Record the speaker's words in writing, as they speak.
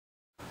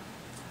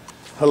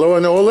Hello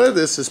and hola,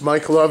 this is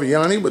Michael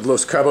Aviani with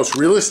Los Cabos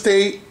Real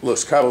Estate,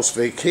 Los Cabos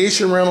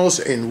Vacation Rentals,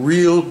 and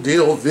Real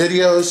Deal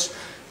Videos.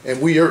 And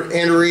we are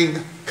entering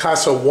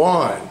Casa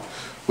Juan,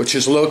 which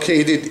is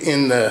located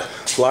in the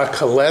La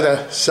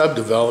Caleta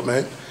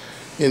subdevelopment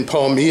in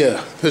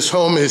Palmilla. This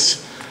home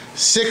is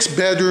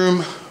 6-bedroom,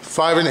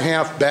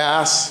 5.5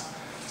 baths.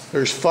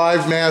 There's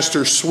 5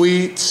 master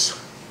suites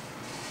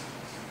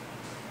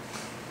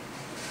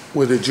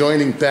with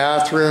adjoining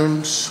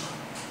bathrooms.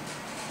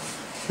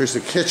 There's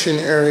the kitchen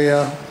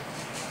area.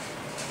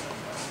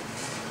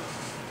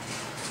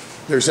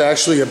 There's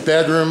actually a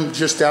bedroom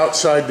just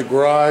outside the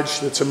garage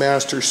that's a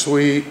master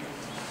suite.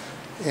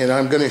 And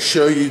I'm going to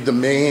show you the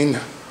main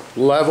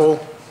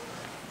level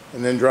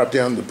and then drop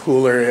down the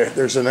pool area.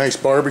 There's a nice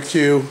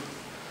barbecue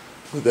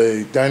with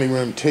a dining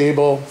room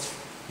table,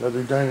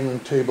 another dining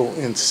room table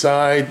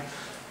inside,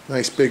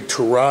 nice big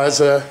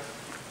terrazza.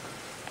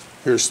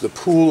 Here's the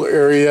pool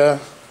area,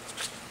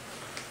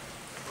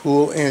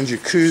 pool and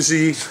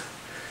jacuzzi.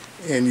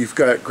 And you've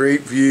got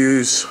great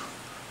views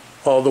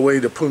all the way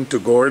to Punta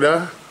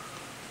Gorda.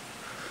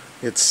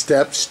 It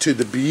steps to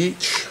the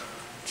beach.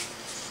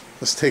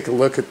 Let's take a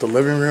look at the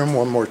living room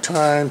one more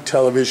time.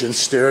 Television,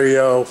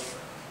 stereo,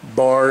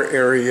 bar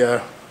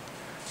area,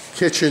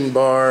 kitchen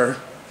bar,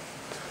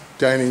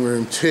 dining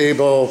room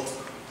table.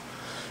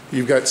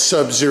 You've got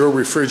Sub-Zero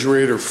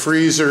refrigerator,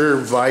 freezer,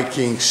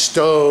 Viking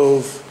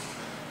stove,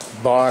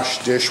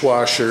 Bosch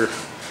dishwasher.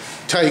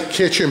 Tight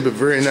kitchen, but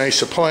very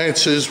nice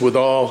appliances with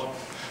all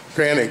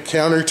granite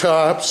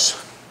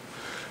countertops.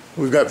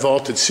 We've got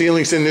vaulted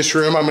ceilings in this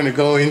room. I'm going to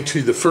go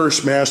into the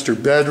first master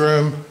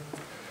bedroom.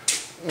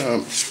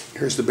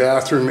 Here's the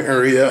bathroom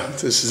area.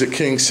 This is a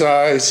king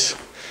size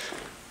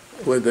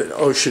with an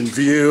ocean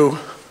view.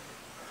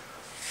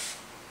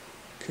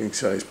 King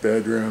size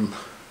bedroom.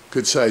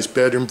 Good size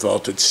bedroom,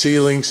 vaulted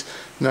ceilings.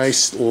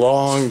 Nice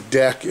long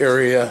deck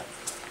area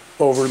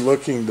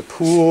overlooking the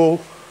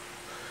pool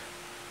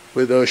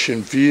with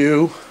ocean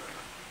view.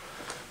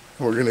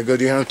 We're going to go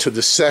down to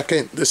the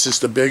second. This is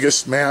the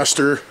biggest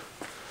master.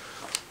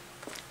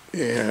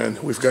 And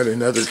we've got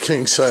another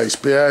king size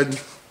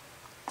bed.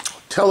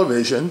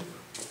 Television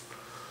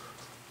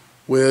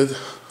with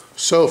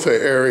sofa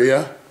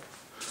area.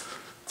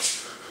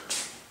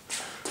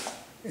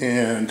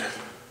 And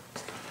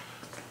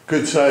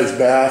good size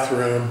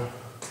bathroom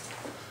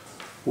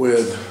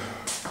with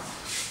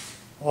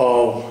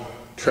all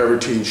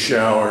travertine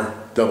shower,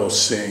 double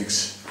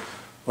sinks,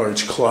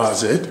 large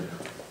closet.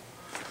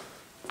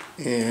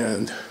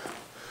 And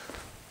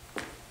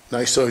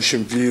nice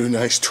ocean view,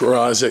 nice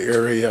terrazza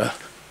area.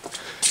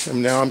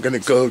 And now I'm going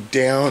to go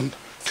down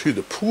to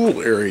the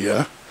pool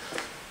area.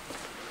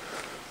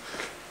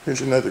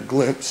 Here's another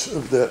glimpse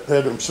of that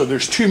bedroom. So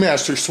there's 2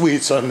 master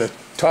suites on the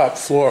top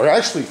floor.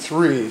 Actually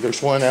 3.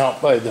 There's one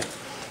out by the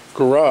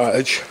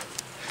garage.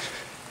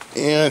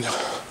 And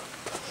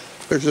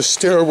there's a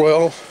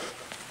stairwell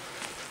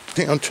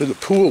down to the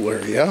pool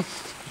area.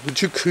 The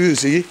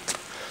jacuzzi.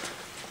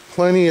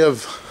 Plenty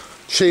of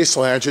chase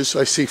lounges.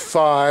 I see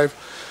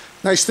 5.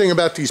 Nice thing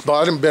about these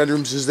bottom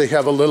bedrooms is they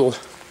have a little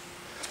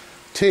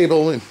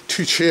table and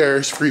 2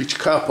 chairs for each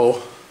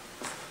couple.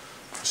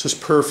 This is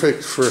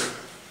perfect for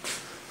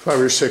 5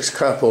 or 6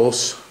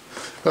 couples.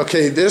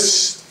 Okay,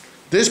 this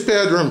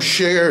bedroom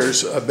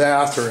shares a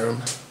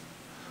bathroom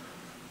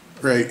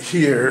right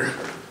here.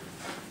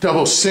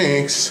 Double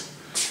sinks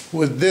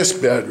with this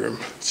bedroom.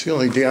 It's the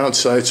only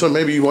downside. So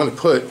maybe you want to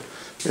put,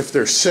 if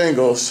they're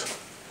singles,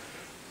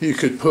 you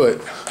could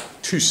put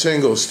 2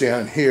 singles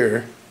down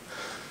here,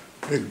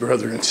 big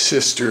brother and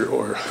sister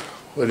or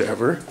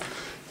whatever.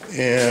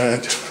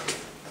 And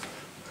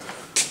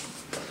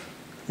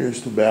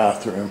here's the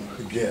bathroom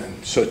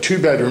again. So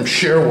 2 bedrooms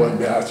share 1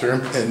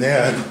 bathroom, and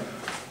then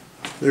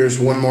there's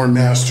one more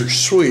master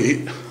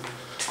suite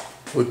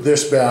with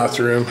this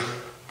bathroom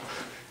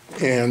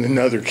and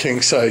another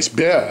king size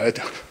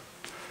bed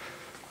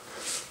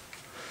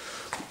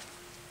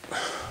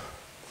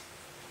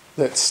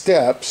that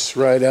steps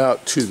right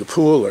out to the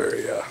pool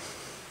area.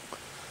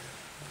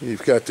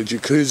 You've got the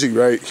jacuzzi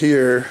right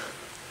here,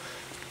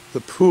 the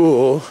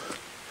pool,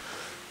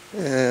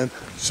 and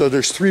so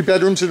there's 3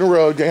 bedrooms in a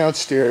row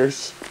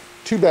downstairs,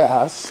 2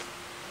 baths,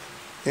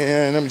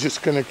 and I'm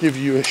just going to give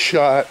you a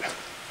shot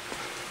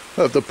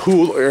of the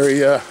pool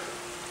area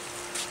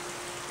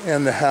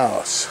and the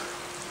house.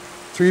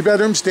 3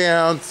 bedrooms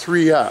down,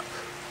 3 up.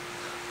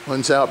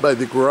 One's out by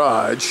the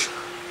garage,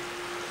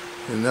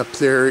 and up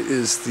there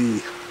is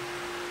the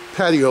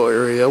patio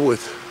area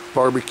with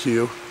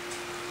barbecue.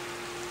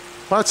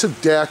 Lots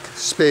of deck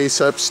space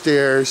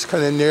upstairs,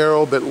 kind of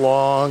narrow but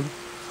long,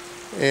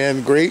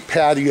 and great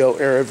patio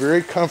area,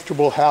 very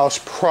comfortable house,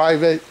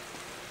 private.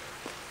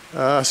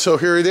 So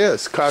here it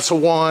is, Casa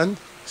Juan,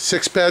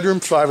 6-bedroom,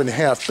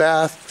 5.5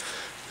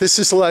 bath. This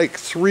is like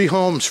 3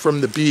 homes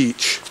from the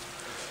beach.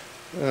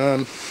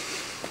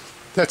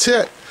 That's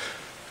it.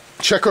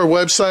 Check our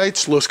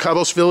websites,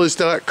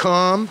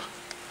 loscabosvillas.com,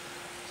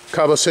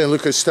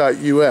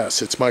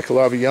 cabosanlucas.us. It's Michael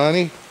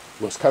Aviani,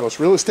 Los Cabos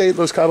Real Estate,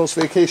 Los Cabos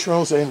Vacation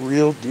Rentals, and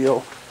Real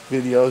Deal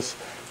Videos.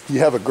 You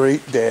have a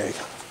great day.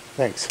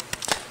 Thanks.